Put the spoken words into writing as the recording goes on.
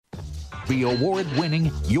the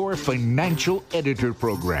award-winning Your Financial Editor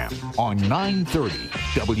program on 930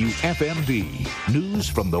 WFMD. News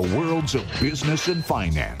from the worlds of business and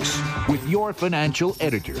finance with your financial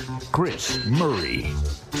editor, Chris Murray.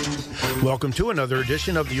 Welcome to another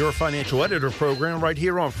edition of the Your Financial Editor program right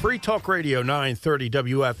here on Free Talk Radio 930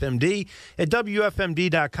 WFMD at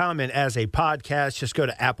WFMD.com, and as a podcast, just go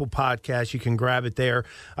to Apple Podcasts. You can grab it there.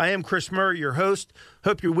 I am Chris Murray, your host.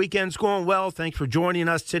 Hope your weekend's going well. Thanks for joining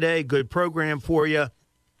us today. Good program for you.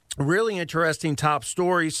 Really interesting top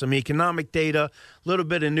stories, some economic data, a little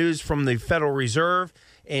bit of news from the Federal Reserve,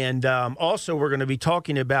 and also we're going to be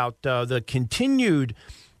talking about the continued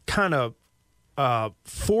kind of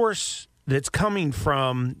force that's coming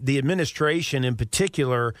from the administration in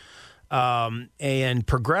particular and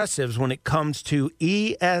progressives when it comes to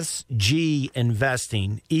ESG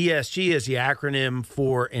investing. ESG is the acronym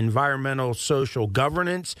for environmental social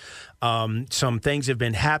governance. Some things have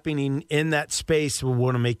been happening in that space we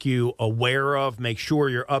want to make you aware of, make sure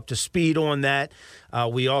you're up to speed on that.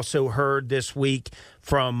 We also heard this week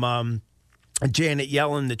from Janet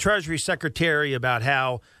Yellen, the Treasury Secretary, about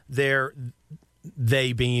how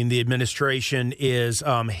they being the administration is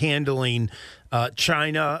handling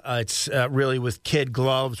China. It's really with kid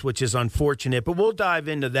gloves, which is unfortunate, but we'll dive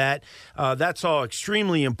into that. That's all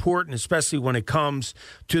extremely important, especially when it comes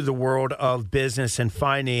to the world of business and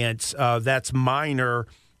finance. That's minor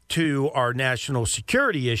to our national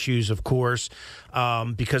security issues, of course,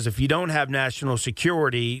 because if you don't have national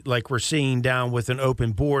security, like we're seeing down with an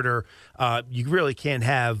open border, you really can't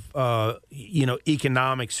have,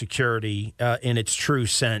 economic security in its true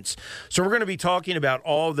sense. So we're going to be talking about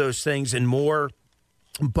all those things and more.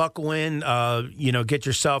 Buckle in, get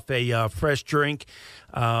yourself a fresh drink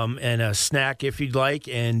and a snack if you'd like,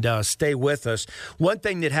 and stay with us. One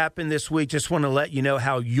thing that happened this week, just want to let you know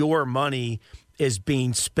how your money is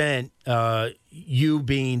being spent, you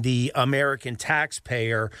being the American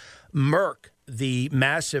taxpayer. Merck, the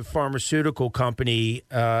massive pharmaceutical company,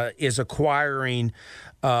 is acquiring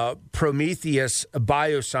Prometheus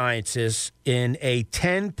Biosciences in a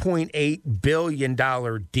 $10.8 billion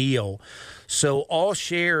deal. So all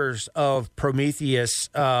shares of Prometheus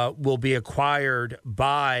will be acquired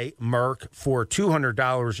by Merck for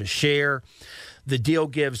 $200 a share. The deal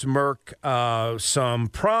gives Merck some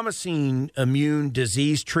promising immune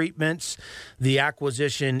disease treatments. The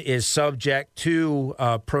acquisition is subject to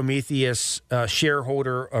Prometheus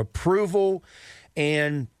shareholder approval.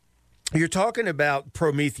 And you're talking about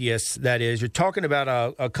Prometheus, that is. You're talking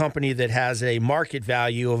about a company that has a market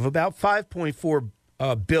value of about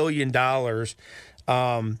 $5.4 billion.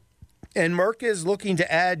 And Merck is looking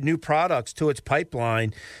to add new products to its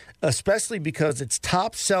pipeline, especially because its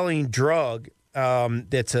top-selling drug,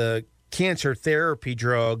 that's a cancer therapy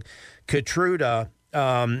drug, Keytruda,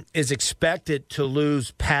 is expected to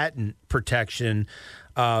lose patent protection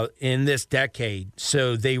in this decade.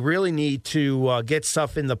 So they really need to get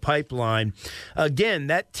stuff in the pipeline. Again,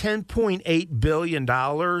 that $10.8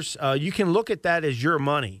 billion, you can look at that as your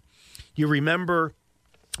money. You remember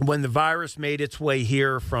when the virus made its way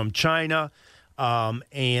here from China,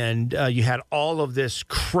 and you had all of this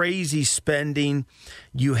crazy spending.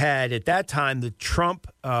 You had, at that time, the Trump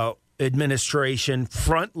administration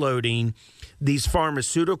front-loading these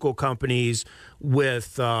pharmaceutical companies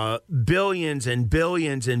with billions and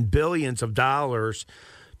billions and billions of dollars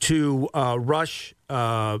to rush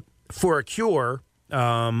for a cure,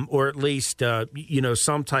 or at least,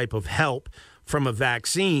 some type of help from a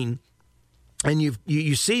vaccine. And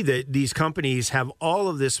you see that these companies have all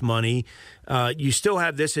of this money. You still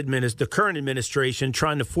have the current administration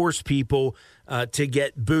trying to force people to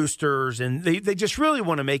get boosters, and they just really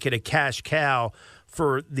want to make it a cash cow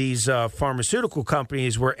for these pharmaceutical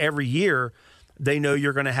companies, where every year they know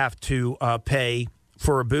you're going to have to pay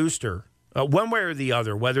for a booster, one way or the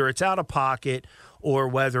other, whether it's out of pocket or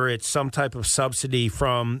whether it's some type of subsidy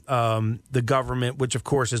from the government, which, of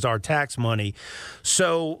course, is our tax money.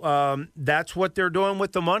 So that's what they're doing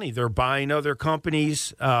with the money. They're buying other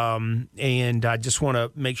companies, and I just want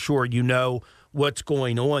to make sure you know what's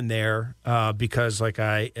going on there because, like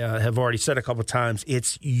I have already said a couple of times,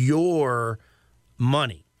 it's your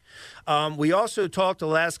money. We also talked the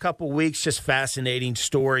last couple of weeks, just fascinating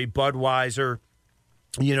story, Budweiser,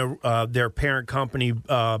 their parent company,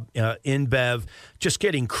 InBev, just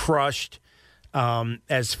getting crushed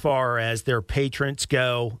as far as their patrons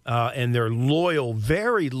go and their loyal,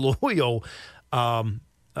 very loyal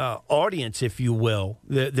audience, if you will,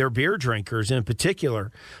 their beer drinkers in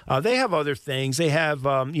particular. They have other things. They have,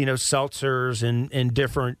 seltzers and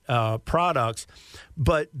different products.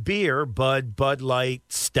 But beer, Bud Light,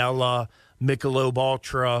 Stella, Michelob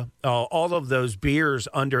Ultra, all of those beers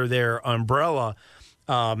under their umbrella.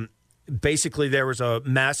 Basically, there was a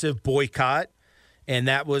massive boycott, and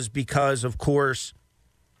that was because, of course,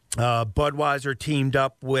 Budweiser teamed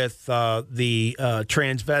up with the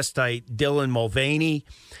transvestite Dylan Mulvaney.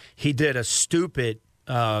 He did a stupid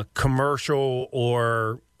commercial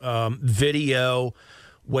or video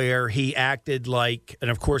where he acted like,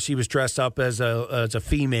 and of course he was dressed up as a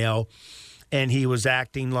female, and he was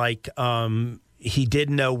acting like he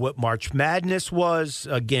didn't know what March Madness was,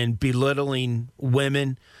 again, belittling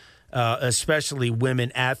women. Especially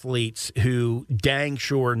women athletes who dang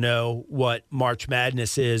sure know what March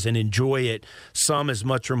Madness is and enjoy it, some as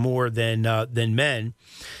much or more than men,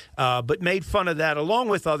 but made fun of that along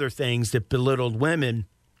with other things that belittled women.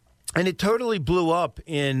 And it totally blew up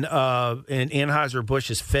in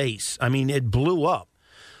Anheuser-Busch's face. I mean, it blew up.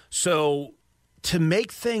 So to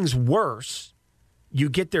make things worse, you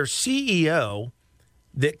get their CEO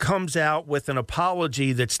that comes out with an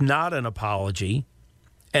apology that's not an apology.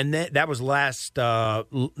 And that was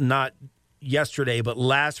not yesterday, but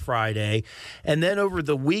last Friday. And then over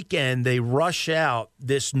the weekend, they rush out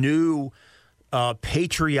this new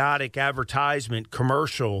patriotic advertisement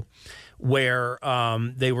commercial where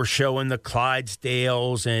they were showing the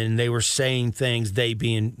Clydesdales and they were saying things, they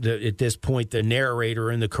being, at this point, the narrator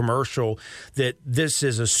in the commercial, that this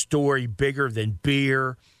is a story bigger than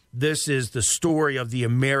beer. This is the story of the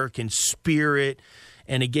American spirit.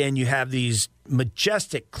 And again, you have these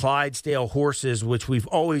majestic Clydesdale horses, which we've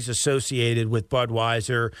always associated with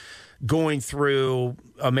Budweiser, going through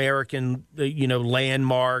American,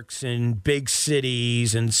 landmarks and big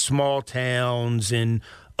cities and small towns and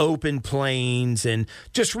open plains, and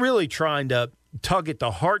just really trying to tug at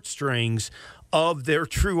the heartstrings of their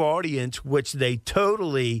true audience, which they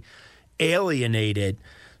totally alienated.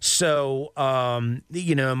 So,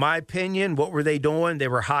 in my opinion, what were they doing? They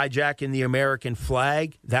were hijacking the American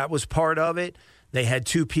flag. That was part of it. They had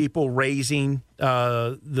two people raising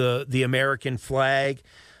the American flag.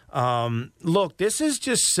 Look, this is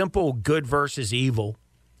just simple good versus evil.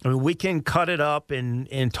 I mean, we can cut it up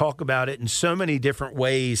and talk about it in so many different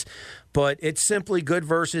ways, but it's simply good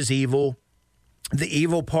versus evil. The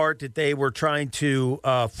evil part that they were trying to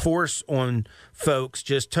force on folks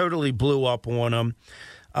just totally blew up on them.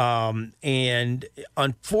 And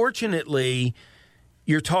unfortunately,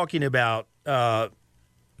 you're talking about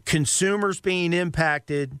consumers being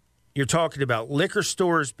impacted. You're talking about liquor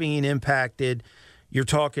stores being impacted. You're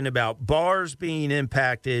talking about bars being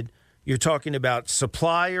impacted. You're talking about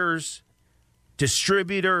suppliers,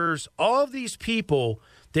 distributors, all of these people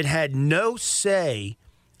that had no say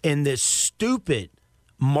in this stupid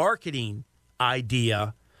marketing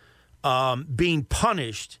idea being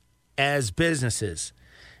punished as businesses.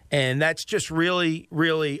 And that's just really,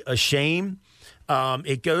 really a shame.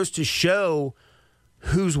 It goes to show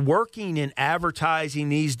who's working in advertising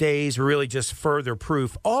these days, really just further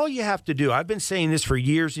proof. All you have to do, I've been saying this for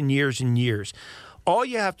years and years and years, all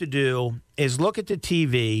you have to do is look at the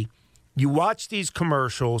TV, you watch these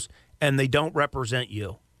commercials, and they don't represent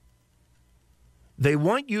you. They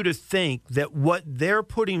want you to think that what they're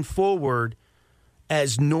putting forward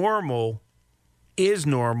as normal is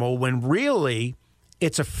normal, when really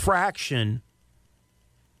it's a fraction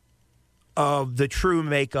of the true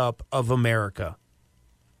makeup of America.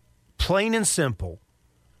 Plain and simple.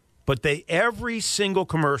 But every single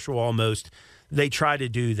commercial almost, they try to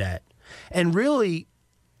do that. And really,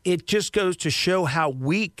 it just goes to show how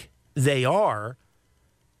weak they are,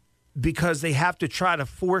 because they have to try to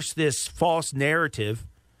force this false narrative,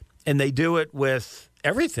 and they do it with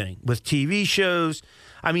everything, with TV shows.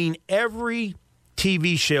 I mean, every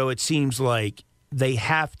TV show, it seems like, they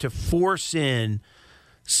have to force in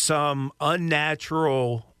some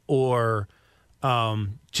unnatural or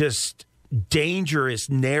just dangerous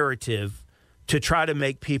narrative to try to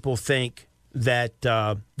make people think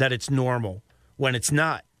that it's normal when it's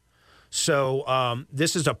not. So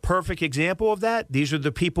this is a perfect example of that. These are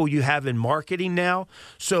the people you have in marketing now.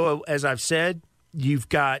 So as I've said, you've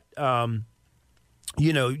got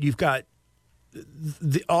you've got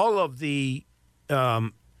all of the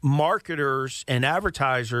marketers and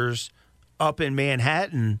advertisers up in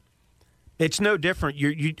Manhattan. It's no different.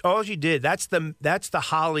 All you did, that's the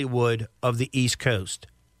Hollywood of the East Coast.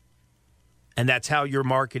 And that's how you're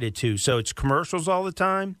marketed to. So it's commercials all the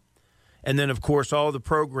time. And then, of course, all the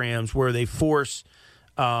programs where they force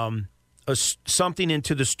something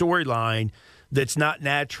into the storyline that's not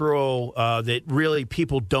natural, that really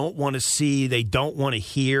people don't want to see, they don't want to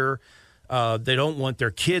hear. They don't want their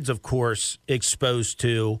kids, of course, exposed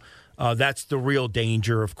to. That's the real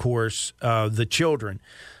danger, of course, the children.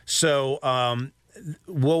 So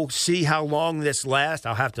we'll see how long this lasts.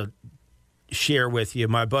 I'll have to share with you.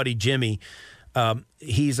 My buddy Jimmy,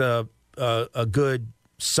 he's a good,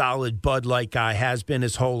 solid Bud Light guy, has been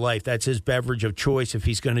his whole life. That's his beverage of choice if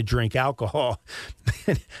he's going to drink alcohol.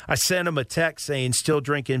 I sent him a text saying, still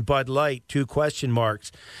drinking Bud Light, 2 question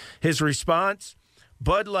marks. His response,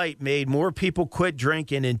 Bud Light made more people quit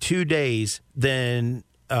drinking in 2 days than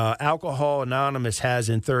Alcohol Anonymous has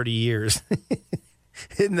in 30 years.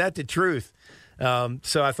 Isn't that the truth?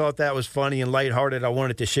 So I thought that was funny and lighthearted. I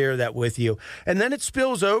wanted to share that with you. And then it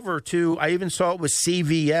spills over to, I even saw it with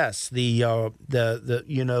CVS, the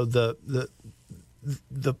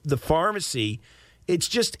pharmacy.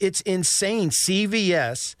 It's insane.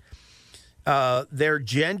 CVS, their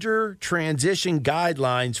gender transition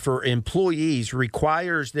guidelines for employees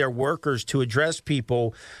requires their workers to address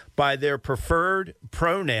people by their preferred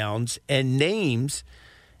pronouns and names,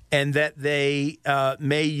 and that they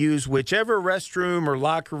may use whichever restroom or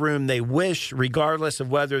locker room they wish, regardless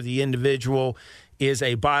of whether the individual is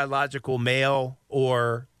a biological male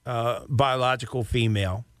or biological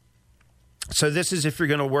female. So this is if you're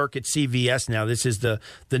going to work at CVS now. This is the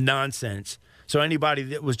nonsense. So anybody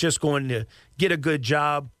that was just going to get a good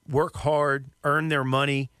job, work hard, earn their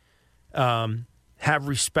money, have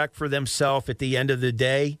respect for themselves at the end of the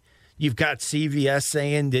day, you've got CVS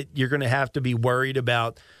saying that you're going to have to be worried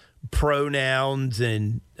about pronouns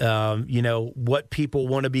and, what people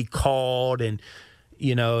want to be called. And,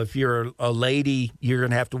 if you're a lady, you're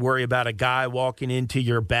going to have to worry about a guy walking into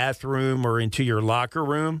your bathroom or into your locker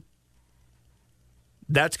room.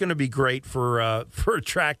 That's going to be great for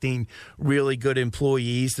attracting really good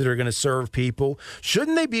employees that are going to serve people.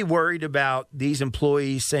 Shouldn't they be worried about these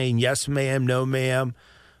employees saying, yes, ma'am, no, ma'am?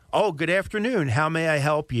 Oh, good afternoon. How may I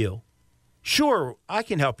help you? Sure, I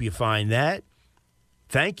can help you find that.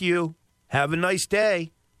 Thank you. Have a nice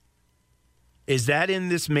day. Is that in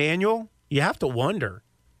this manual? You have to wonder.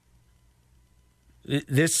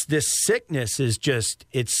 This sickness is just,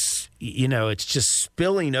 it's just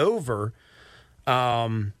spilling over.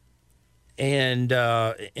 And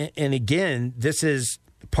again, this is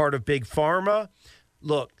part of Big Pharma.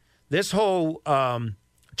 Look, this whole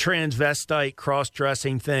transvestite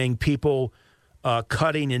cross-dressing thing, people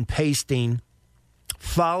cutting and pasting,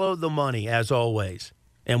 follow the money as always.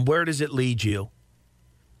 And where does it lead you?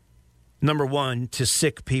 Number one, to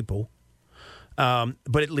sick people. But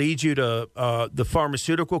it leads you to the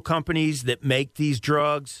pharmaceutical companies that make these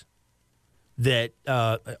drugs that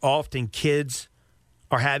often kids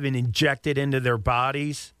are having injected into their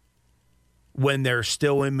bodies when they're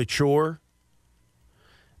still immature.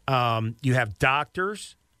 You have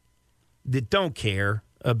doctors that don't care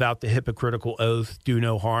about the hypocritical oath, do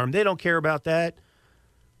no harm. They don't care about that.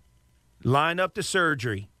 Line up to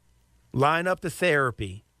surgery. Line up to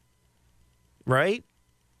therapy. Right?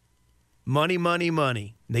 Money, money,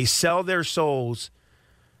 money. They sell their souls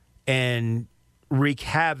and wreak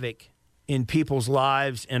havoc in people's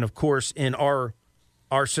lives and, of course, in our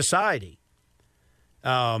society.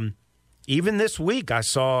 Even this week I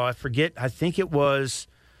saw, I think it was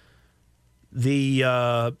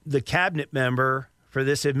the cabinet member for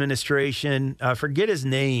this administration, I forget his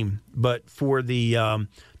name, but for the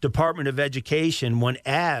Department of Education, when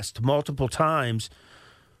asked multiple times,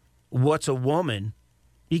 what's a woman?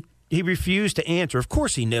 He refused to answer. Of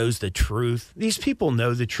course he knows the truth. These people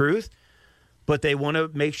know the truth, but they want to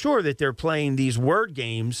make sure that they're playing these word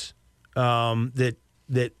games that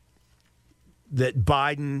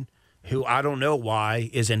Biden, who I don't know why,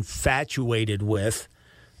 is infatuated with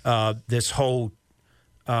this whole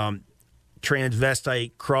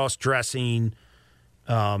transvestite, cross-dressing,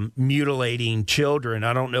 mutilating children.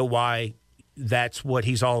 I don't know why that's what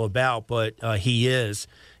he's all about, but he is.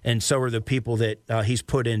 And so are the people that he's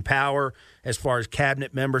put in power as far as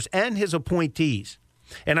cabinet members and his appointees.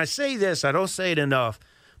 And I say this, I don't say it enough,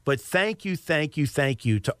 but thank you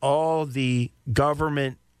to all the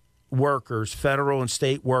government workers, federal and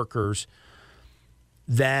state workers,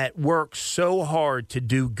 that work so hard to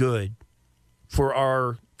do good for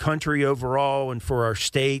our country overall and for our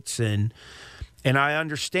states. And I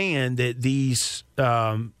understand that these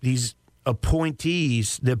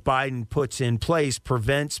appointees that Biden puts in place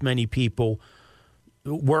prevents many people,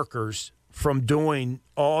 workers, from doing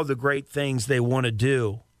all the great things they want to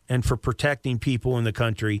do and for protecting people in the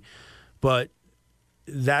country. But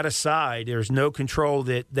that aside, there's no control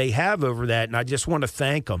that they have over that. And I just want to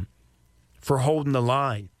thank them for holding the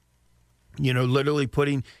line, literally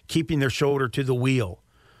keeping their shoulder to the wheel,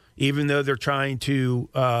 even though they're trying to,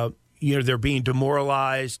 they're being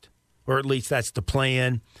demoralized, or at least that's the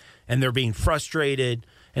plan. and they're being frustrated.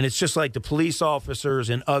 And it's just like the police officers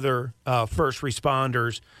and other first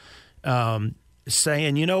responders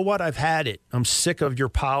saying, you know what, I've had it. I'm sick of your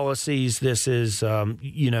policies. This is,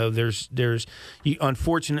 there's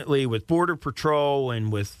unfortunately with Border Patrol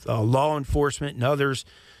and with law enforcement and others,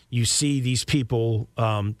 you see these people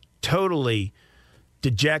totally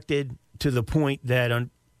dejected to the point that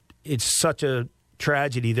it's such a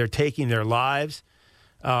tragedy. They're taking their lives.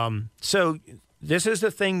 So this is the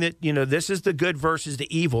thing that, this is the good versus the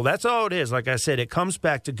evil. That's all it is. Like I said, it comes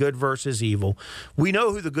back to good versus evil. We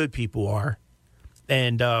know who the good people are,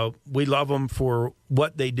 and we love them for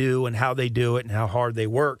what they do and how they do it and how hard they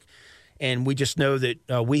work. And we just know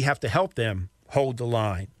that we have to help them hold the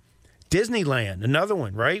line. Disneyland, another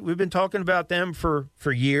one, right? We've been talking about them for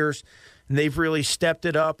years, and they've really stepped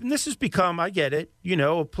it up. And this has become, I get it,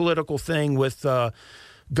 a political thing with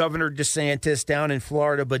Governor DeSantis down in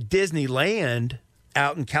Florida, but Disneyland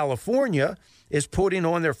out in California is putting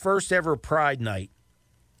on their first ever Pride Night.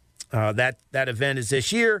 That event is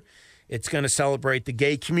this year. It's going to celebrate the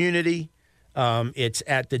gay community. It's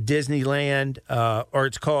at the Disneyland, or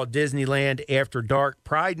it's called Disneyland After Dark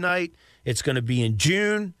Pride Night. It's going to be in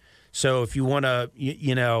June. So if you want to,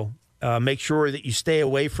 make sure that you stay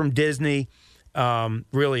away from Disney,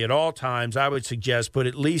 really at all times, I would suggest, but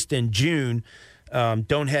at least in June,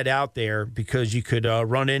 don't head out there because you could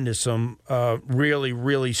run into some really,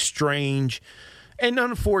 really strange and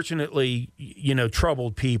unfortunately,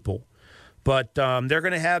 troubled people. But they're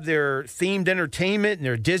going to have their themed entertainment and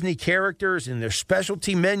their Disney characters and their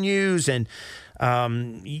specialty menus. And,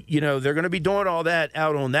 they're going to be doing all that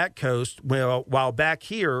out on that coast. Well, while back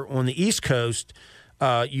here on the East Coast,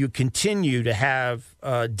 you continue to have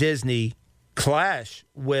Disney clash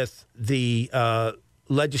with the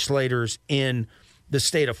legislators in the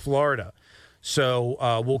state of Florida.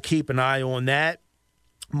 So we'll keep an eye on that.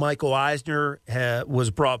 Michael Eisner was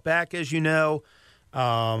brought back, as you know,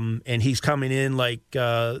 and he's coming in like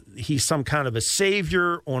he's some kind of a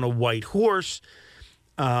savior on a white horse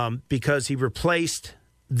because he replaced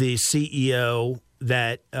the CEO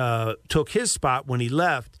that took his spot when he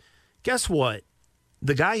left. Guess what?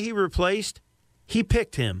 The guy he replaced, he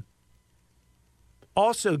picked him.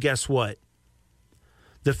 Also, guess what?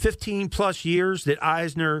 The 15-plus years that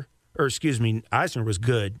Eisner was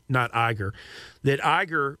good, not Iger, that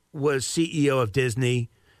Iger was CEO of Disney,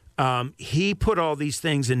 he put all these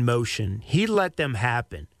things in motion. He let them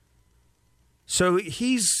happen. So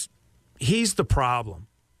he's the problem.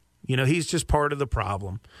 He's just part of the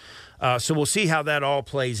problem. So we'll see how that all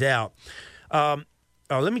plays out.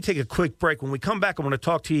 Let me take a quick break. When we come back, I want to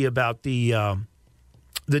talk to you about the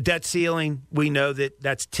debt ceiling. We know that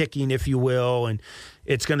that's ticking, if you will, and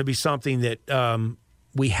it's going to be something that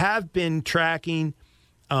we have been tracking.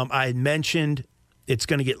 I had mentioned it's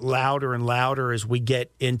going to get louder and louder as we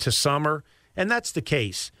get into summer, and that's the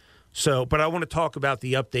case. So, but I want to talk about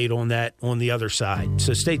the update on that on the other side.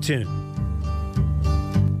 So stay tuned.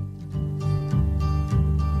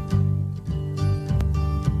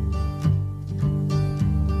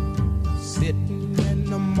 Sitting in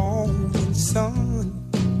the morning sun,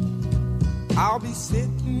 I'll be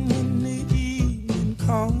sitting when the evening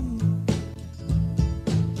comes,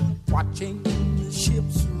 watching the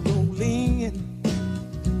ships rolling in,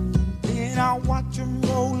 then I'll watch them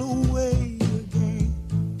roll away again.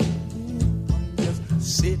 I'm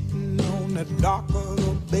just sitting on the dock of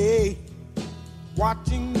the bay,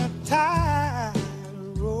 watching the tide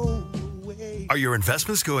roll away. Are your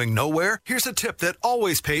investments going nowhere? Here's a tip that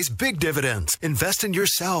always pays big dividends. Invest in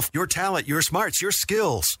yourself, your talent, your smarts, your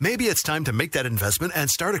skills. Maybe it's time to make that investment and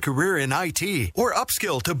start a career in IT or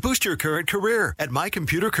upskill to boost your current career. At My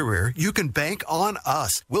Computer Career, you can bank on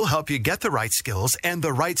us. We'll help you get the right skills and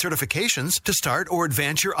the right certifications to start or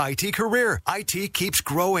advance your IT career. IT keeps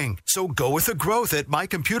growing, so go with the growth at My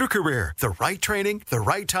Computer Career. The right training, the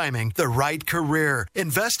right timing, the right career.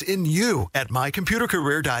 Invest in you at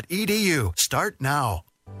mycomputercareer.edu. Start now.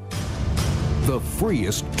 The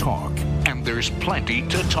freest talk, and there's plenty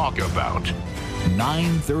to talk about.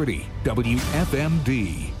 930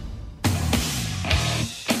 WFMD.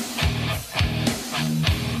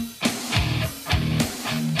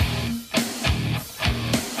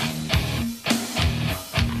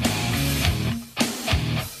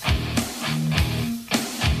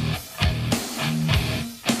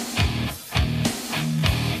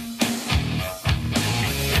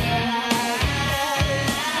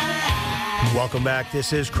 Welcome back.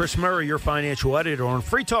 This is Chris Murray, your financial editor on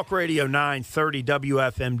Free Talk Radio 930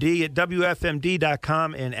 WFMD at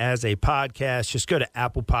WFMD.com and as a podcast. Just go to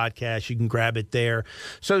Apple Podcasts. You can grab it there.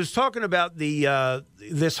 So I was talking about the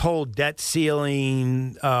this whole debt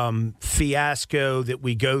ceiling fiasco that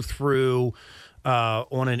we go through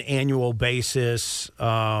on an annual basis.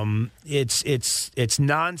 It's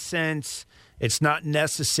nonsense. It's not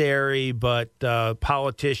necessary, but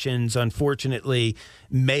politicians, unfortunately,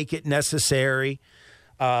 make it necessary.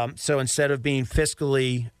 So instead of being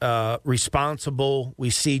fiscally responsible,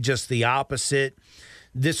 we see just the opposite.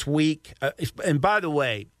 This week, and by the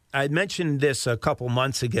way, I mentioned this a couple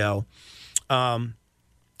months ago.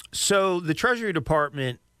 So the Treasury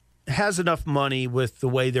Department has enough money with the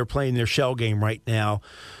way they're playing their shell game right now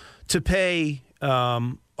to pay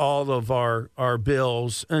all of our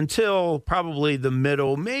bills until probably the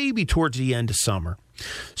middle, maybe towards the end of summer.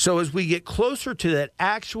 So as we get closer to that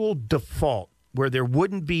actual default where there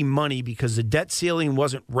wouldn't be money because the debt ceiling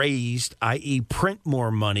wasn't raised, i.e. print more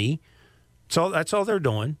money, so that's all they're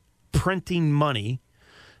doing, printing money,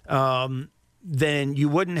 then you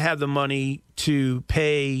wouldn't have the money to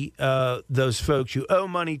pay those folks you owe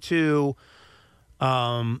money to,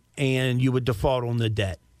 and you would default on the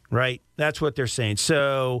debt. Right? That's what they're saying.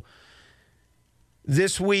 So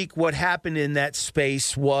this week, what happened in that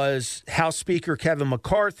space was House Speaker Kevin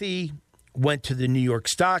McCarthy went to the New York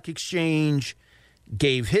Stock Exchange,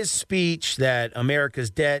 gave his speech that America's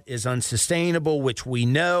debt is unsustainable, which we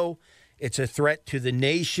know. It's a threat to the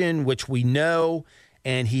nation, which we know.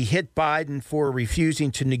 And he hit Biden for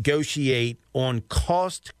refusing to negotiate on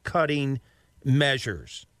cost-cutting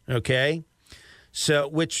measures. Okay? So,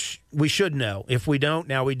 which we should know. If we don't,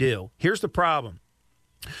 now we do. Here's the problem.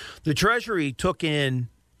 The Treasury took in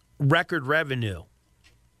record revenue.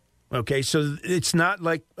 Okay, so it's not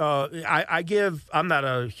like I'm not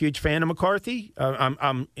a huge fan of McCarthy.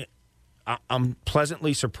 I'm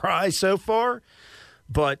pleasantly surprised so far,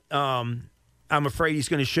 but I'm afraid he's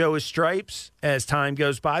going to show his stripes as time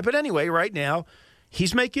goes by. But anyway, right now,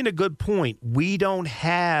 he's making a good point. We don't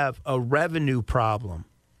have a revenue problem.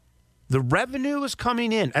 The revenue is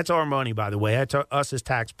coming in. That's our money, by the way. That's us as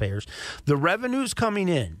taxpayers. The revenue is coming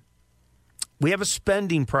in. We have a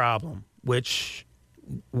spending problem, which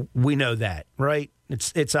we know that, right?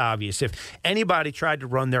 It's obvious. If anybody tried to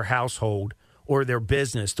run their household or their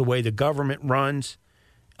business the way the government runs,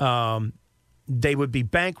 they would be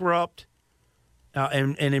bankrupt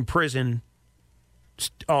and in prison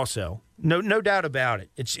also. No doubt about it.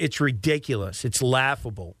 It's ridiculous. It's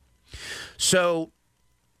laughable. So,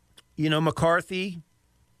 you know, McCarthy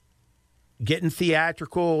getting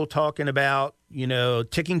theatrical, talking about, you know,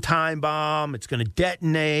 ticking time bomb, it's going to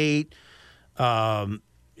detonate,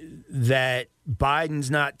 that Biden's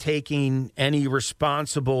not taking any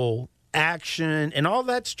responsible action, and all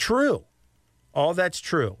that's true. All that's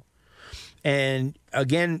true. And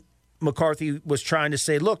again, McCarthy was trying to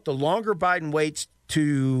say, look, the longer Biden waits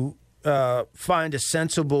to find a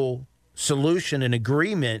sensible solution, an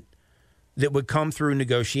agreement that would come through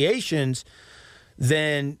negotiations,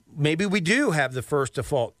 then maybe we do have the first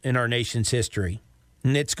default in our nation's history.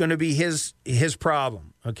 And it's going to be his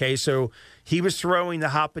problem. Okay, so he was throwing the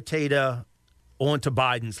hot potato onto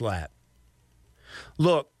Biden's lap.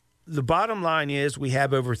 Look, the bottom line is we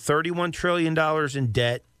have over $31 trillion in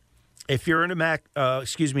debt. If you're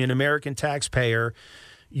an American taxpayer,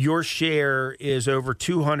 your share is over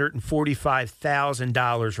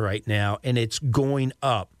 $245,000 right now, and it's going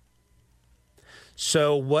up.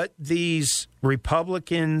 So what these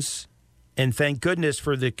Republicans, and thank goodness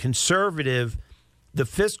for the conservative, the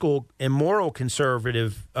fiscal and moral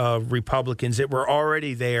conservative Republicans that were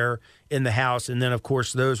already there in the House, and then, of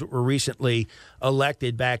course, those that were recently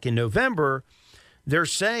elected back in November, they're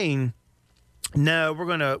saying, no,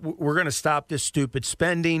 we're gonna stop this stupid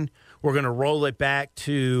spending. We're going to roll it back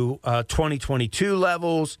to 2022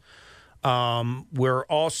 levels. We're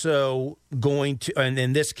also going to, and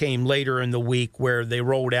then this came later in the week where they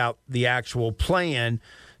rolled out the actual plan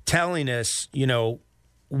telling us, you know,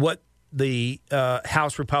 what the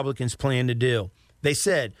House Republicans plan to do. They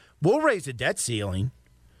said, we'll raise the debt ceiling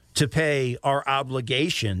to pay our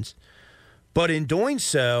obligations, but in doing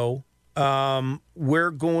so,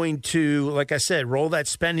 we're going to, like I said, roll that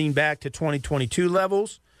spending back to 2022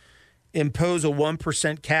 levels, impose a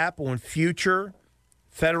 1% cap on future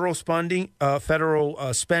federal spending, I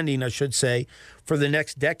should say, for the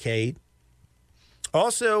next decade.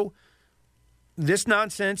 Also, this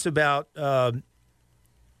nonsense about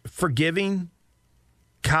forgiving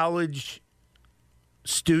college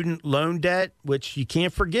student loan debt, which you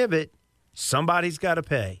can't forgive it, somebody's got to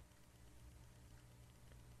pay.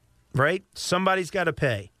 right? Somebody's got to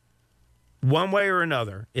pay. One way or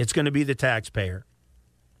another, it's going to be the taxpayer.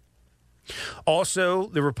 Also,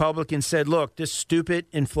 the Republicans said, look, this stupid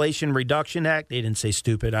Inflation Reduction Act, they didn't say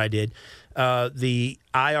stupid, I did. The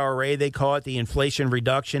IRA, they call it, the Inflation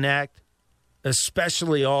Reduction Act,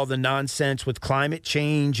 especially all the nonsense with climate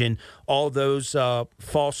change and all those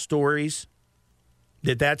false stories,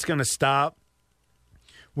 that's going to stop.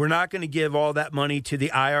 We're not going to give all that money to the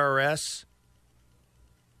IRS.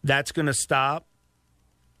 That's going to stop.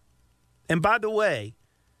 And by the way,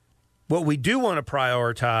 what we do want to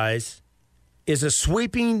prioritize is a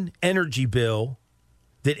sweeping energy bill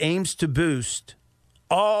that aims to boost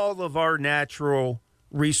all of our natural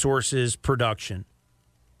resources production.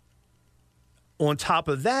 On top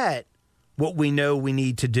of that, what we know we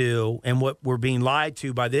need to do and what we're being lied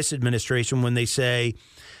to by this administration when they say,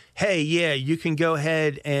 hey, yeah, you can go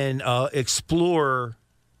ahead and explore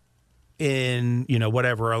in,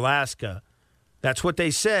 whatever, Alaska. That's what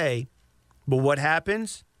they say. But what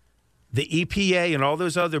happens? The EPA and all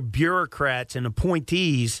those other bureaucrats and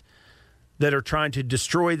appointees that are trying to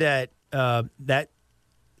destroy that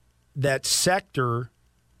sector,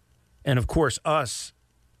 and of course us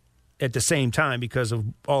at the same time because of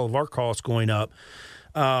all of our costs going up,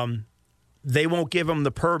 they won't give them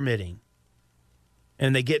the permitting,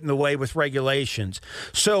 and they get in the way with regulations.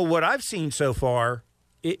 So what I've seen so far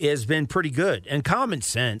has been pretty good and common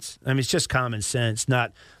sense. I mean, it's just common sense,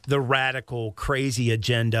 not the radical, crazy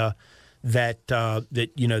agenda that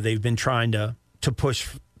they've been trying to push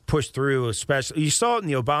through. Especially, you saw it in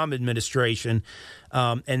the Obama administration,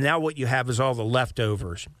 and now what you have is all the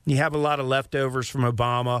leftovers. You have a lot of leftovers from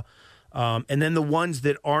Obama, and then the ones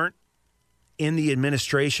that aren't in the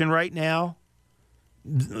administration right now.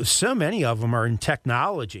 So many of them are in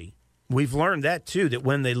technology. We've learned that too. That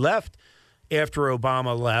when they left after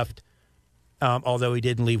Obama left, although he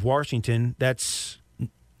didn't leave Washington, that's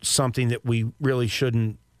something that we really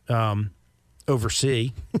shouldn't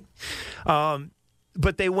oversee.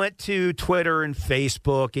 But they went to Twitter and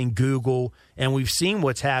Facebook and Google, and we've seen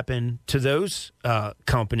what's happened to those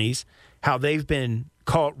companies, how they've been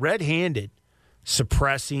caught red-handed,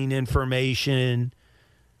 suppressing information,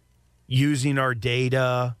 using our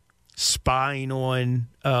data, spying on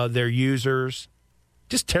their users,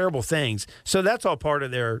 just terrible things. So that's all part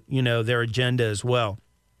of their agenda as well.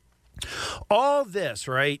 All this,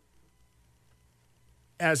 right?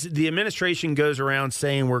 As the administration goes around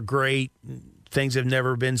saying we're great, things have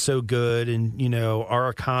never been so good, and, our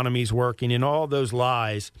economy's working, and all those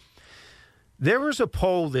lies. There was a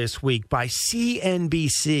poll this week by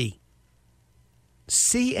CNBC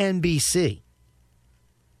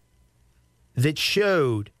that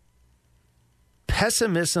showed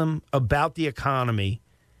pessimism about the economy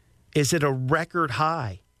is at a record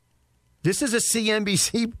high. This is a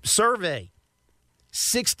CNBC survey.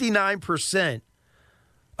 69%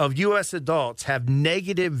 of U.S. adults have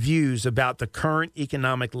negative views about the current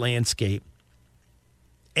economic landscape.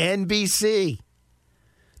 NBC.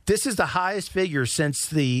 This is the highest figure since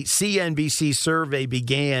the CNBC survey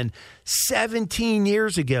began 17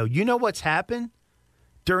 years ago. You know what's happened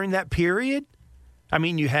during that period? I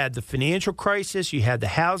mean, you had the financial crisis, you had the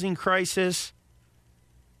housing crisis.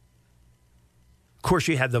 Of course,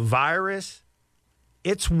 you had the virus.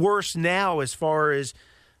 It's worse now as far as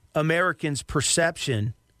Americans'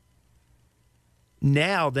 perception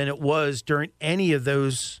now than it was during any of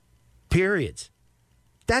those periods.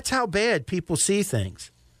 That's how bad people see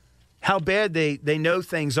things, how bad they know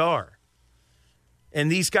things are. And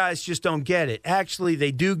these guys just don't get it. Actually,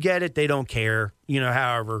 they do get it. They don't care,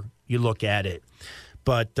 however you look at it.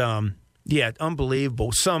 But,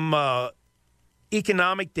 unbelievable. Some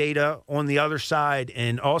economic data on the other side,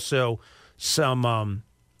 and also some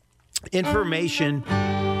information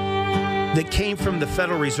that came from the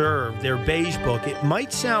Federal Reserve, their beige book. It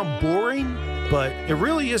might sound boring, but it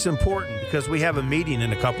really is important because we have a meeting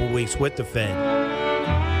in a couple of weeks with the Fed.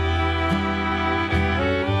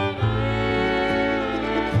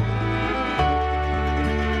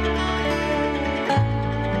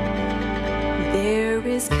 There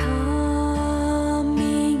is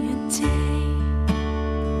coming a day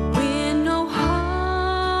when no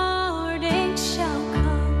heartache shall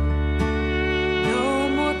come, no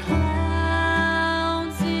more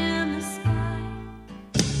clouds in the sky.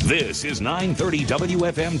 This is 930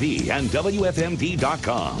 WFMD and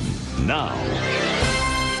WFMD.com. Now,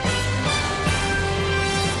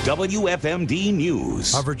 WFMD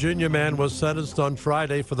News. A Virginia man was sentenced on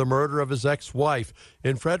Friday for the murder of his ex-wife.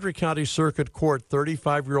 In Frederick County Circuit Court,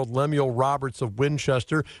 35-year-old Lemuel Roberts of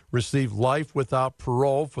Winchester received life without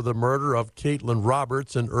parole for the murder of Caitlin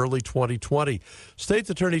Roberts in early 2020. State's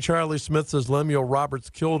Attorney Charlie Smith says Lemuel Roberts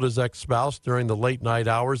killed his ex-spouse during the late-night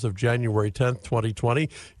hours of January 10, 2020,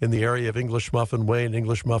 in the area of English Muffin Way and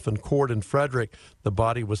English Muffin Court in Frederick. The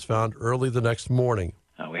body was found early the next morning.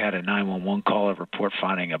 We had a 911 call, a report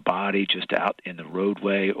finding a body just out in the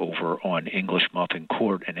roadway over on English Muffin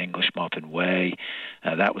Court and English Muffin Way.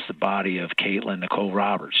 That was the body of Caitlin Nicole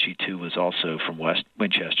Roberts. She, too, was also from West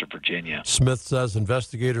Winchester, Virginia. Smith says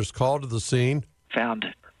investigators called to the scene, found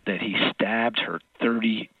that he stabbed her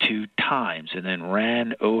 32 times and then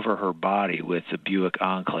ran over her body with the Buick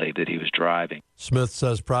Enclave that he was driving. Smith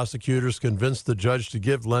says prosecutors convinced the judge to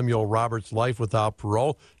give Lemuel Roberts life without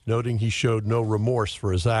parole, noting he showed no remorse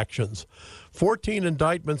for his actions. 14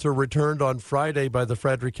 indictments are returned on Friday by the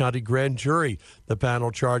Frederick County Grand Jury. The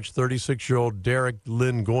panel charged 36-year-old Derek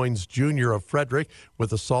Lynn Goins Jr. of Frederick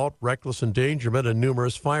with assault, reckless endangerment, and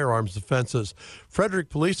numerous firearms offenses. Frederick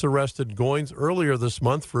police arrested Goins earlier this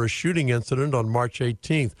month for a shooting incident on March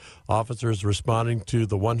 18th. Officers responding to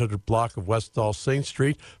the 100 block of West All Saints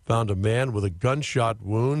Street found a man with a gunshot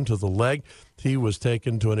wound to the leg. He was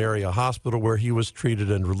taken to an area hospital where he was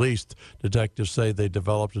treated and released. Detectives say they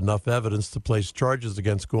developed enough evidence to place charges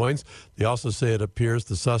against Goins. They also say it appears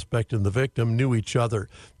the suspect and the victim knew each other.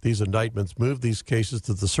 These indictments moved these cases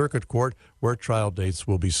to the circuit court where trial dates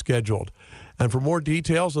will be scheduled. And for more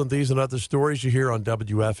details on these and other stories you hear on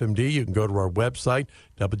WFMD, you can go to our website,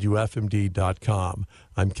 WFMD.com.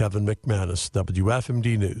 I'm Kevin McManus,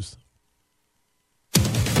 WFMD News.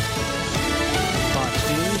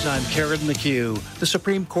 I'm Karen McHugh. The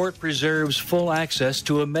Supreme Court preserves full access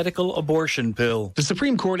to a medical abortion pill. The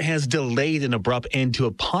Supreme Court has delayed an abrupt end to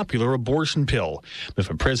a popular abortion pill.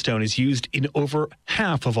 Mifepristone is used in over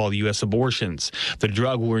half of all U.S. abortions. The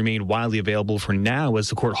drug will remain widely available for now as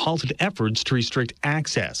the court halted efforts to restrict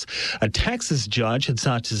access. A Texas judge had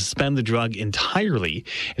sought to suspend the drug entirely,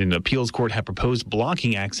 and an appeals court had proposed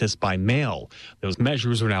blocking access by mail. Those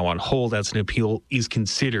measures are now on hold as an appeal is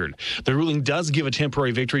considered. The ruling does give a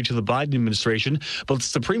temporary victory to the Biden administration, but the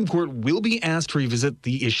Supreme Court will be asked to revisit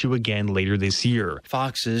the issue again later this year.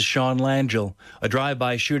 Fox's Sean Langell. A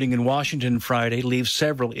drive-by shooting in Washington Friday leaves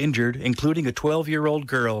several injured, including a 12-year-old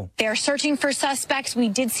girl. They're searching for suspects. We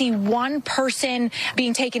did see one person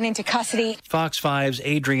being taken into custody. Fox 5's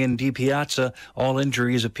Adrian DiPiazza. All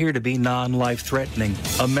injuries appear to be non-life-threatening.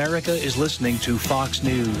 America is listening to Fox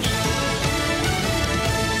News.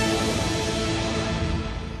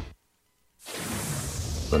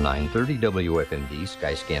 The 9:30 WFMD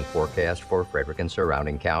Skyscan forecast for Frederick and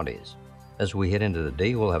surrounding counties. As we head into the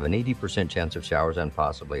day, we'll have an 80% chance of showers and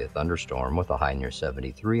possibly a thunderstorm with a high near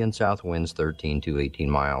 73 and south winds 13 to 18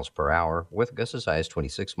 miles per hour with gusts as high as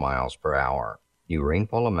 26 miles per hour. New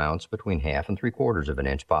rainfall amounts between 1/2 and 3/4 of an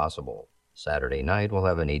inch possible. Saturday night, we'll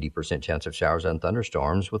have an 80% chance of showers and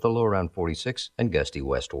thunderstorms with a low around 46 and gusty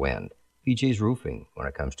west wind. PJ's Roofing. When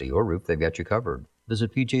it comes to your roof, they've got you covered.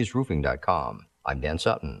 Visit pjsroofing.com. I'm Dan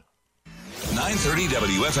Sutton. 9:30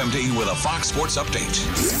 WFMD with a Fox Sports Update.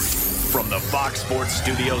 From the Fox Sports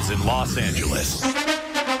Studios in Los Angeles,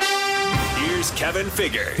 here's Kevin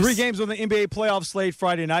Figures. 3 games on the NBA playoff slate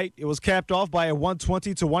Friday night. It was capped off by a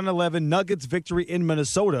 120-111 Nuggets victory in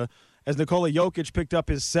Minnesota, as Nikola Jokic picked up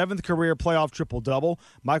his 7th career playoff triple-double.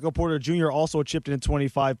 Michael Porter Jr. also chipped in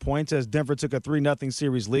 25 points as Denver took a 3-0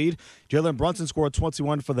 series lead. Jalen Brunson scored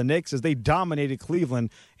 21 for the Knicks as they dominated Cleveland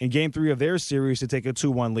in Game 3 of their series to take a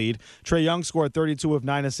 2-1 lead. Trae Young scored 32 of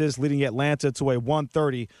 9 assists, leading Atlanta to a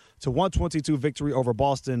 130-122 victory over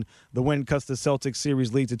Boston. The win cuts the Celtics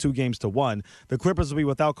series lead to 2-1. The Clippers will be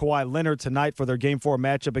without Kawhi Leonard tonight for their Game 4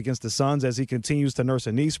 matchup against the Suns as he continues to nurse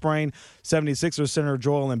a knee sprain. 76ers center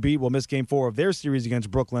Joel Embiid will miss Game 4 of their series against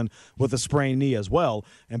Brooklyn with a sprained knee as well.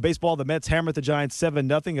 In baseball, the Mets hammered the Giants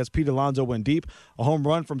 7-0 as Pete Alonso went deep. A home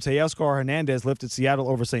run from Teoscar Hernandez lifted Seattle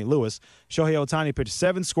over St. Louis. Shohei Ohtani pitched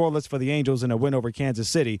 7 scoreless for the Angels in a win over Kansas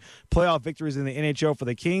City. Playoff victories in the NHL for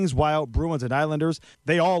the Kings, Wild, Bruins, and Islanders.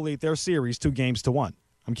 They all lead their series 2-1.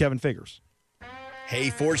 I'm Kevin Figures. Hey,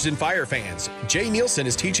 Forged in Fire fans. Jay Nielsen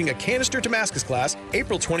is teaching a Canister Damascus class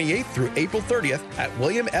April 28th through April 30th at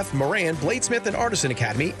William F. Moran Bladesmith and Artisan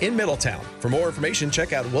Academy in Middletown. For more information,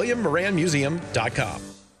 check out WilliamMoranMuseum.com.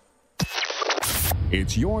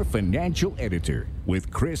 It's your financial editor with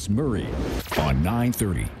Chris Murray on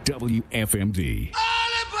 930 WFMD.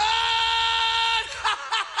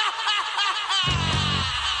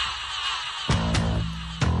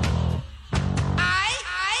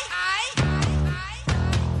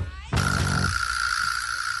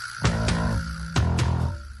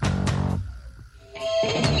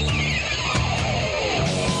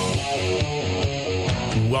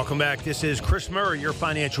 Welcome back. This is Chris Murray, your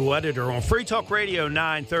financial editor on Free Talk Radio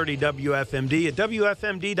 930 WFMD at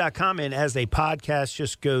WFMD.com. And as a podcast,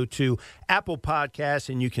 just go to Apple Podcasts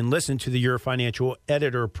and you can listen to the Your Financial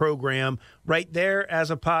Editor program right there as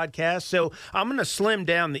a podcast. So I'm going to slim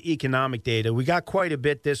down the economic data. We got quite a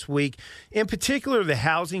bit this week. In particular, the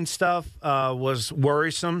housing stuff was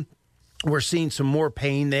worrisome. We're seeing some more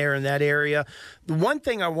pain there in that area. The one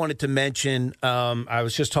thing I wanted to mention, I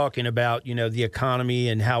was just talking about, the economy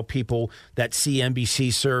and how people, that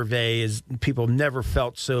CNBC survey is, people never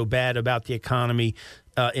felt so bad about the economy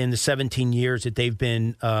in the 17 years that they've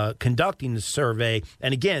been conducting the survey.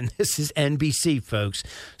 And again, this is NBC, folks.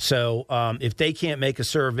 So if they can't make a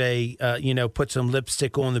survey, put some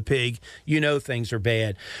lipstick on the pig, things are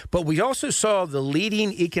bad. But we also saw the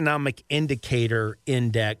leading economic indicator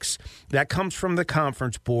index that comes from the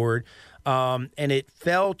Conference Board, and it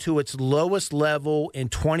fell to its lowest level in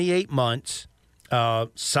 28 months.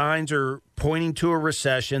 Signs are pointing to a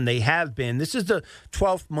recession. They have been. This is the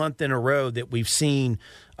 12th month in a row that we've seen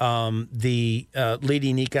the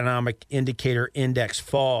leading economic indicator index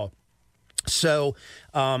fall. So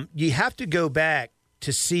you have to go back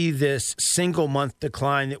to see this single month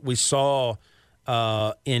decline that we saw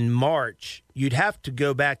in March. You'd have to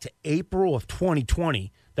go back to April of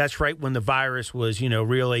 2020. That's right when the virus was,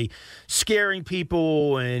 really scaring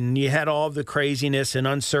people and you had all the craziness and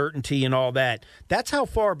uncertainty and all that. That's how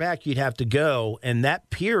far back you'd have to go. And that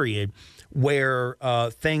period where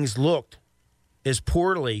things looked as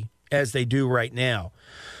poorly as they do right now.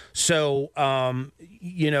 So,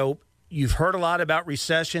 you've heard a lot about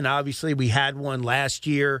recession. Obviously, we had one last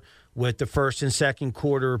year with the first and second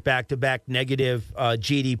quarter back-to-back negative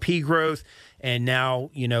GDP growth. And now,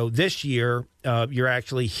 this year, you're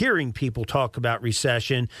actually hearing people talk about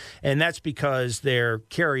recession, and that's because they're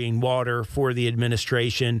carrying water for the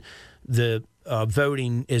administration. The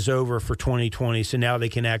voting is over for 2020, so now they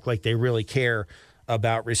can act like they really care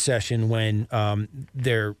about recession when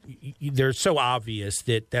they're so obvious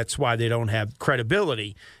that that's why they don't have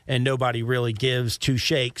credibility, and nobody really gives two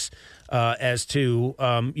shakes as to,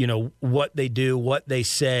 what they do, what they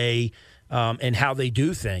say, and how they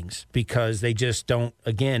do things, because they just don't,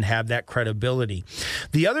 again, have that credibility.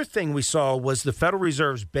 The other thing we saw was the Federal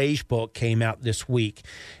Reserve's Beige Book came out this week,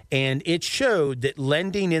 and it showed that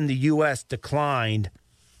lending in the U.S. declined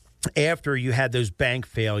after you had those bank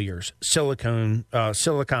failures, Silicon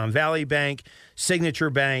Valley Bank,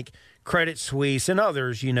 Signature Bank, Credit Suisse, and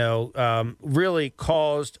others, really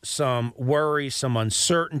caused some worry, some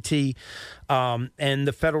uncertainty. And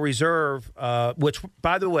the Federal Reserve, which,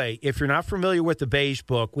 by the way, if you're not familiar with the Beige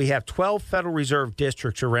Book, we have 12 Federal Reserve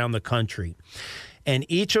districts around the country. And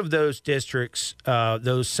each of those districts,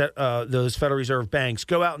 those Federal Reserve banks,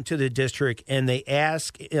 go out into the district and they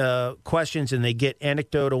ask questions and they get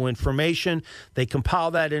anecdotal information. They compile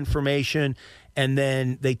that information, and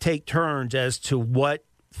then they take turns as to what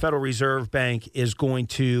Federal Reserve Bank is going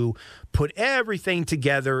to put everything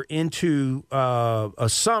together into a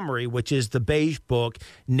summary, which is the Beige Book,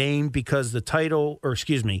 named because the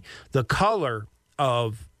color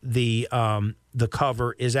of the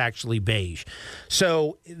cover is actually beige.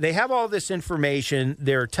 So they have all this information.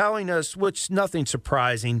 They're telling us, which nothing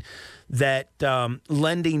surprising, that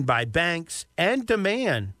lending by banks and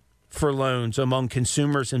demand for loans among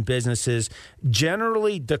consumers and businesses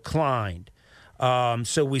generally declined.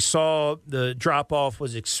 So we saw the drop-off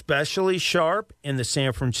was especially sharp in the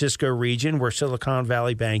San Francisco region where Silicon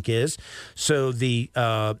Valley Bank is. So the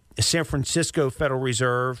San Francisco Federal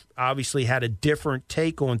Reserve obviously had a different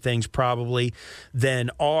take on things probably than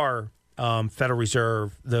our Federal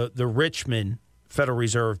Reserve, the Richmond Federal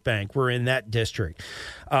Reserve Bank. We're in that district.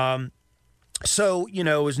 So, it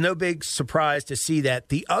was no big surprise to see that.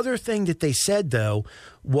 The other thing that they said, though,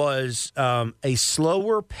 was a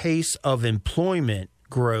slower pace of employment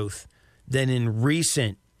growth than in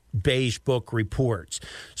recent Beige Book reports.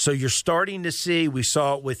 So you're starting to see, we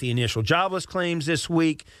saw it with the initial jobless claims this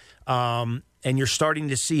week, and you're starting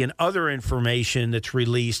to see in other information that's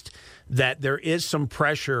released that there is some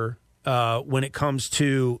pressure when it comes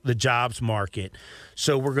to the jobs market.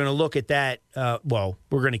 So we're going to look at that. We're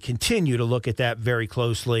going to continue to look at that very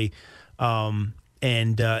closely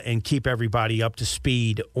and keep everybody up to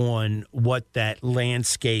speed on what that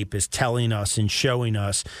landscape is telling us and showing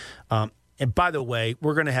us. And by the way,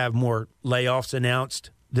 we're going to have more layoffs announced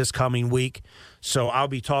this coming week. So I'll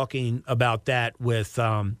be talking about that with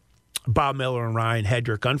Bob Miller and Ryan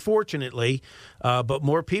Hedrick, unfortunately, but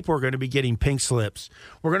more people are going to be getting pink slips.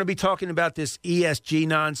 We're going to be talking about this ESG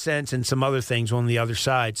nonsense and some other things on the other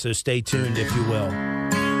side, so stay tuned, if you will.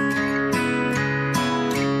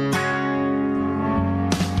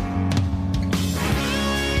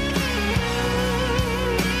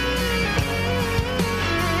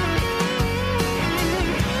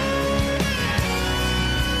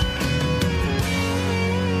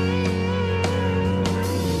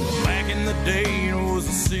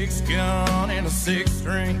 6-gun and a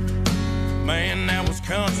 6-string. Man, that was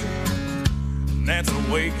country. And that's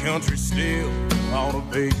the way country still ought to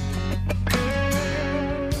be.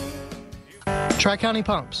 Tri-County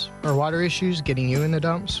Pumps. Are water issues getting you in the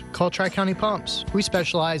dumps? Call Tri-County Pumps. We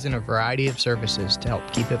specialize in a variety of services to help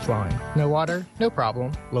keep it flowing. No water? No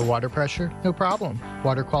problem. Low water pressure? No problem.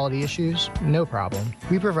 Water quality issues? No problem.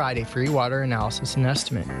 We provide a free water analysis and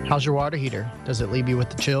estimate. How's your water heater? Does it leave you with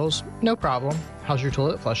the chills? No problem. How's your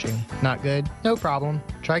toilet flushing? Not good? No problem.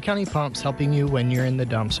 Tri-County Pumps helping you when you're in the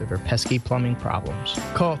dumps over pesky plumbing problems.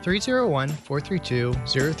 Call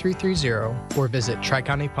 301-432-0330 or visit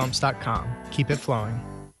tricountypumps.com. Keep it flowing.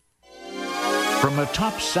 From the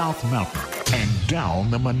top South Mountain and down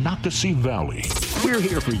the Monocacy Valley, we're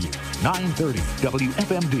here for you. 930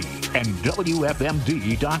 WFMD and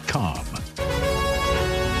WFMD.com.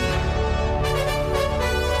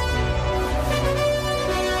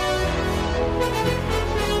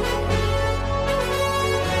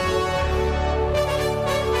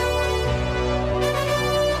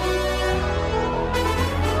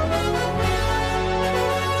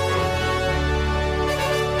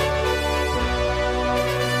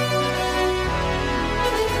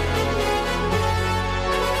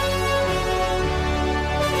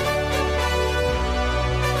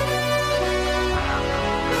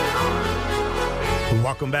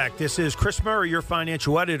 Welcome back. This is Chris Murray, your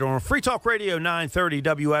financial editor on Free Talk Radio 930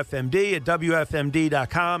 WFMD at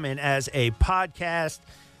WFMD.com and as a podcast.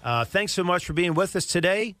 Thanks so much for being with us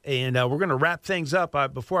today. And we're going to wrap things up.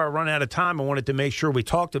 Before I run out of time, I wanted to make sure we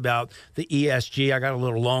talked about the ESG. I got a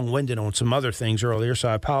little long-winded on some other things earlier, so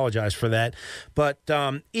I apologize for that. But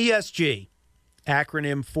ESG,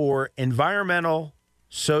 acronym for Environmental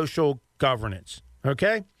Social Governance.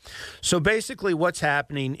 Okay? So basically what's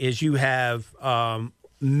happening is you have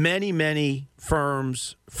many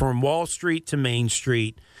firms from Wall Street to Main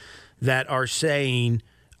Street that are saying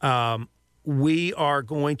we are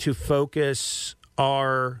going to focus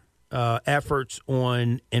our efforts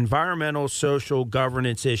on environmental, social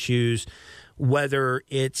governance issues, whether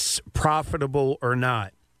it's profitable or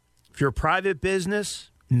not. If you're a private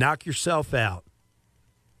business, knock yourself out.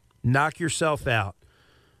 Knock yourself out.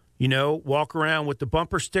 You know, walk around with the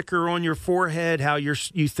bumper sticker on your forehead, how you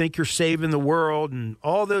think you're saving the world and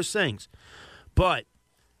all those things. But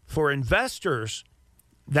for investors,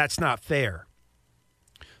 that's not fair.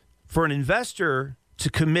 For an investor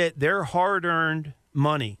to commit their hard-earned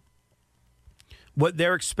money, what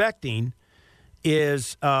they're expecting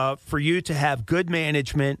is for you to have good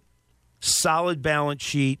management, solid balance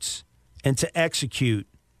sheets, and to execute.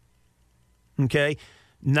 Okay?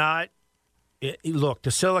 Look,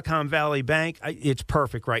 the Silicon Valley Bank, it's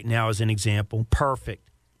perfect right now as an example. Perfect.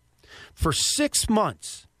 For 6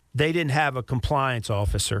 months, they didn't have a compliance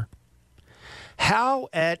officer. How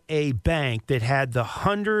at a bank that had the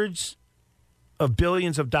hundreds of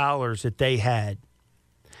billions of dollars that they had,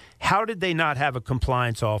 how did they not have a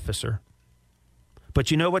compliance officer?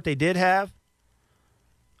 But you know what they did have?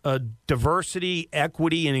 A diversity,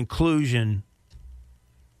 equity, and inclusion,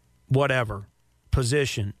 whatever,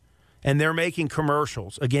 position. And they're making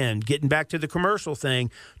commercials. Again, getting back to the commercial thing,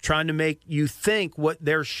 trying to make you think what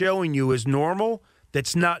they're showing you is normal.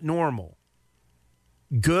 That's not normal.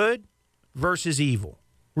 Good versus evil.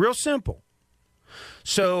 Real simple.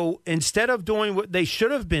 So instead of doing what they should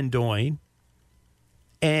have been doing,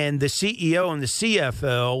 and the CEO and the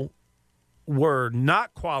CFO were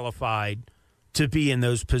not qualified to be in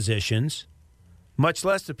those positions, much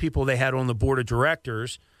less the people they had on the board of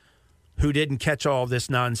directors who didn't catch all this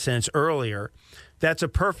nonsense earlier. That's a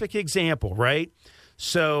perfect example, right?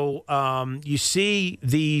 So you see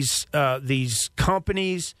these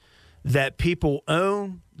companies that people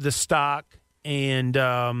own the stock and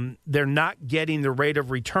they're not getting the rate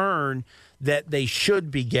of return that they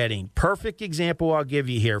should be getting. Perfect example I'll give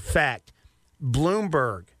you here. Fact,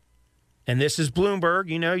 Bloomberg, and this is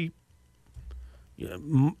Bloomberg,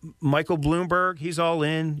 Michael Bloomberg, he's all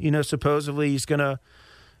in, supposedly he's going to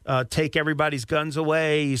take everybody's guns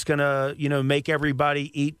away. He's going to, make everybody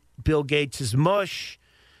eat Bill Gates' mush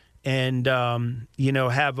and,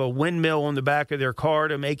 have a windmill on the back of their car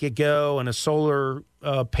to make it go and a solar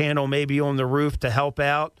panel maybe on the roof to help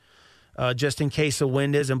out just in case the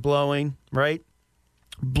wind isn't blowing, right?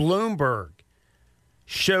 Bloomberg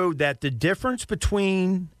showed that the difference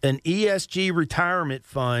between an ESG retirement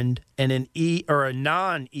fund and a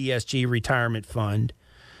non-ESG retirement fund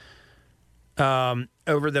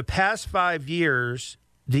over the past 5 years,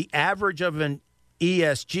 the average of an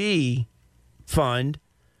ESG fund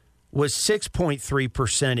was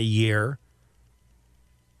 6.3% a year.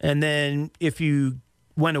 And then if you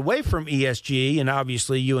went away from ESG, and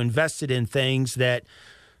obviously you invested in things that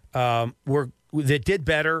that did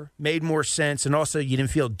better, made more sense, and also you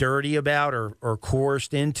didn't feel dirty about or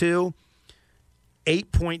coerced into,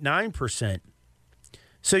 8.9%.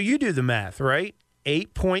 So you do the math, right?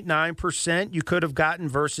 8.9% you could have gotten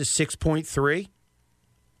versus 6.3%.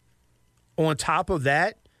 On top of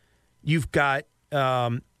that, you've got,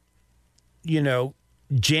 Janet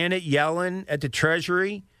Yellen at the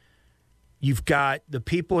Treasury. You've got the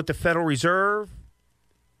people at the Federal Reserve.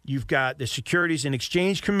 You've got the Securities and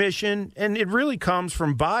Exchange Commission. And it really comes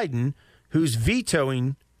from Biden, who's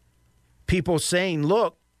vetoing people saying,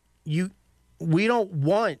 look, we don't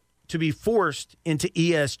want to be forced into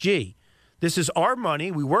ESG. This is our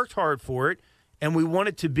money. We worked hard for it, and we want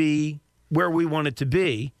it to be where we want it to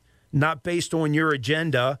be, not based on your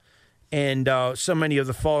agenda and so many of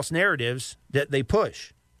the false narratives that they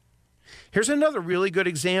push. Here's another really good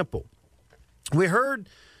example. We heard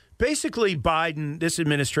basically Biden, this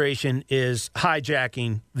administration, is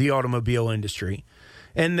hijacking the automobile industry.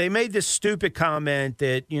 And they made this stupid comment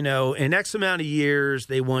that, in X amount of years,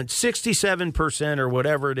 they want 67% or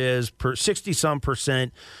whatever it is, 60-some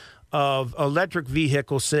percent of electric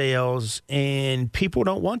vehicle sales, and people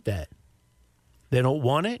don't want that. They don't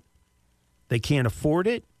want it. They can't afford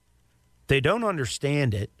it. They don't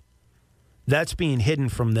understand it. That's being hidden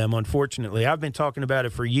from them, unfortunately. I've been talking about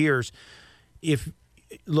it for years. If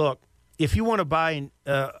you want to buy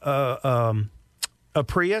a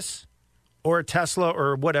Prius or a Tesla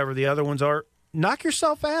or whatever the other ones are, knock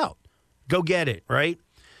yourself out. Go get it, right?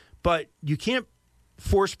 But you can't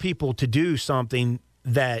force people to do something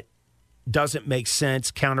that doesn't make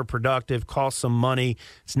sense, counterproductive, costs some money,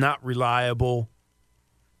 it's not reliable.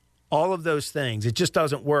 All of those things. It just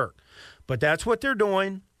doesn't work. But that's what they're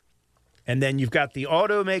doing. And then you've got the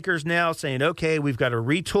automakers now saying, okay, we've got to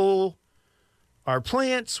retool our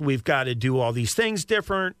plants. We've got to do all these things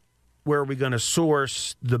different. Where are we going to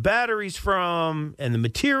source the batteries from and the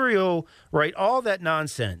material, right? All that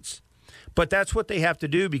nonsense. But that's what they have to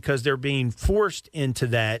do because they're being forced into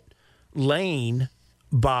that lane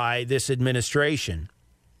by this administration.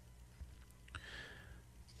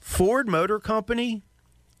 Ford Motor Company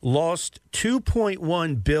lost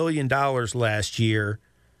 $2.1 billion last year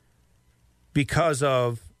because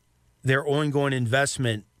of their ongoing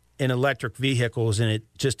investment in electric vehicles, and it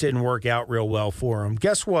just didn't work out real well for them.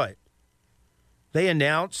 Guess what? They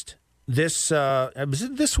announced this, was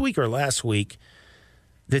it this week or last week,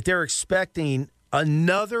 that they're expecting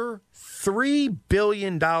another $3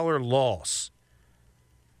 billion loss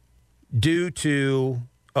due to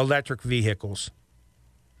electric vehicles.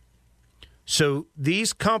 So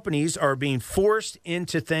these companies are being forced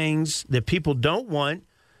into things that people don't want,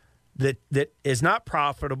 that is not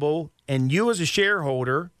profitable, and you as a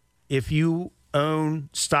shareholder, if you own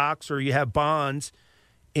stocks or you have bonds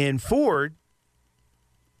in Ford,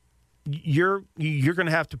 you're going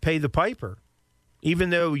to have to pay the piper, even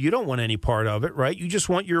though you don't want any part of it, right? You just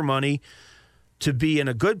want your money to be in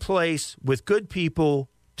a good place with good people,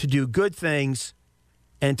 to do good things,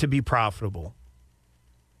 and to be profitable.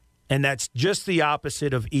 And that's just the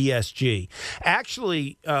opposite of ESG.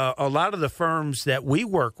 Actually, a lot of the firms that we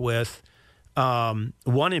work with, one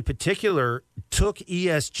in particular, took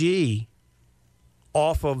ESG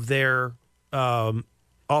off of their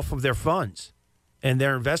funds and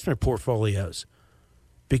their investment portfolios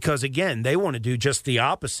because, again, they want to do just the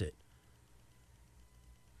opposite.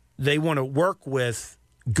 They want to work with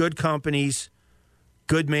good companies,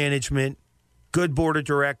 good management, good board of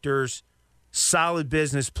directors, solid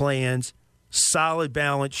business plans, solid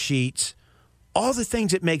balance sheets, all the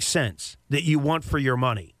things that make sense that you want for your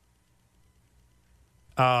money.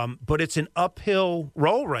 But it's an uphill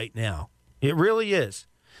roll right now. It really is.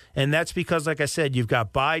 And that's because, like I said, you've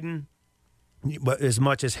got Biden, as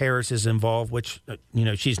much as Harris is involved, which,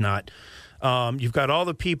 she's not. You've got all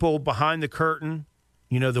the people behind the curtain,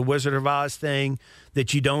 the Wizard of Oz thing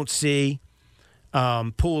that you don't see,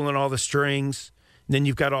 pulling all the strings. Then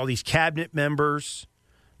you've got all these cabinet members.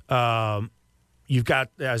 You've got,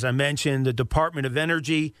 as I mentioned, the Department of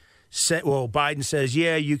Energy. Biden says,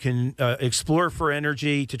 yeah, you can explore for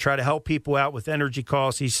energy to try to help people out with energy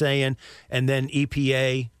costs, he's saying. And then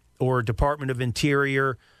EPA or Department of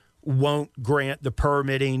Interior won't grant the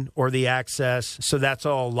permitting or the access. So that's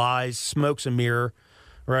all lies, smoke's a mirror,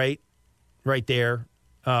 right? Right there.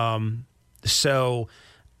 So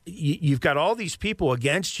you've got all these people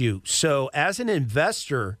against you. So as an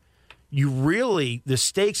investor, the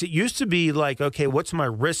stakes, it used to be like, okay, what's my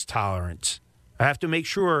risk tolerance? I have to make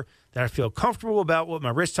sure that I feel comfortable about what my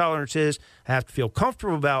risk tolerance is. I have to feel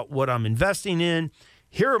comfortable about what I'm investing in.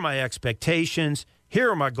 Here are my expectations. Here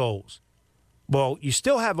are my goals. Well, you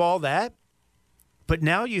still have all that, but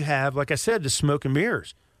now you have, like I said, the smoke and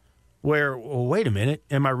mirrors where, well, wait a minute,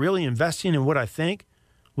 am I really investing in what I think?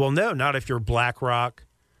 Well, no, not if you're BlackRock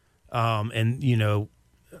and,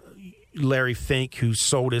 Larry Fink, who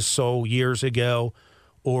sold his soul years ago,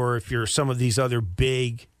 or if you're some of these other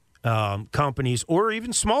big companies or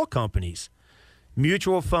even small companies,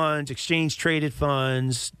 mutual funds, exchange-traded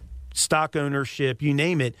funds, stock ownership, you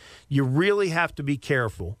name it, you really have to be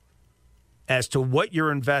careful as to what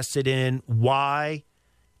you're invested in, why,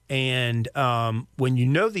 and when you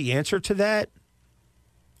know the answer to that,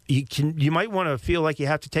 you might want to feel like you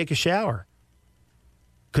have to take a shower.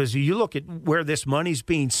 Because you look at where this money's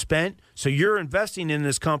being spent, so you're investing in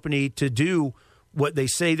this company to do what they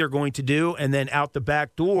say they're going to do, and then out the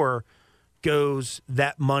back door goes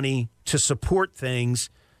that money to support things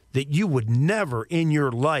that you would never in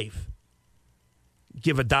your life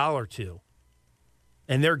give a dollar to.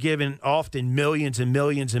 And they're giving often millions and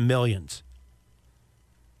millions and millions.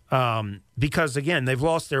 Because, again, they've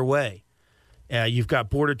lost their way. You've got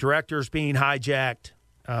board of directors being hijacked.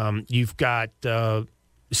 You've got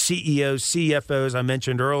CEOs, CFOs, I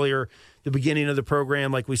mentioned earlier, the beginning of the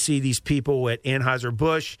program, like we see these people at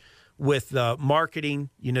Anheuser-Busch with marketing,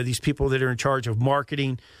 these people that are in charge of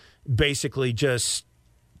marketing, basically just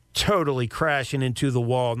totally crashing into the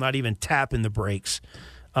wall, not even tapping the brakes.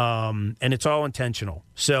 And it's all intentional.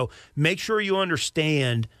 So make sure you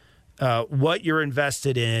understand what you're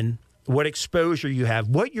invested in, what exposure you have,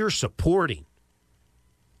 what you're supporting.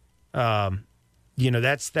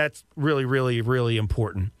 That's really, really, really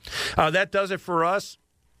important. That does it for us.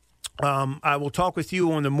 I will talk with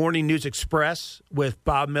you on the Morning News Express with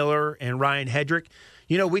Bob Miller and Ryan Hedrick.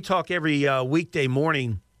 We talk every weekday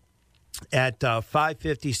morning at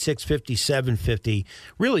 5:50, 6:50, 7:50.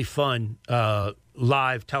 Really fun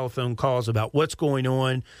live telephone calls about what's going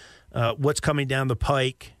on, what's coming down the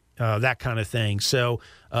pike, that kind of thing. So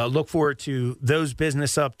look forward to those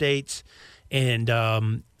business updates.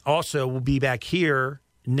 And also, we'll be back here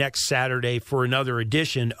next Saturday for another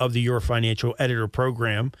edition of the Your Financial Editor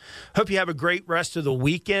program. Hope you have a great rest of the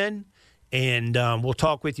weekend, and we'll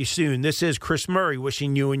talk with you soon. This is Chris Murray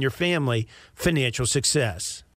wishing you and your family financial success.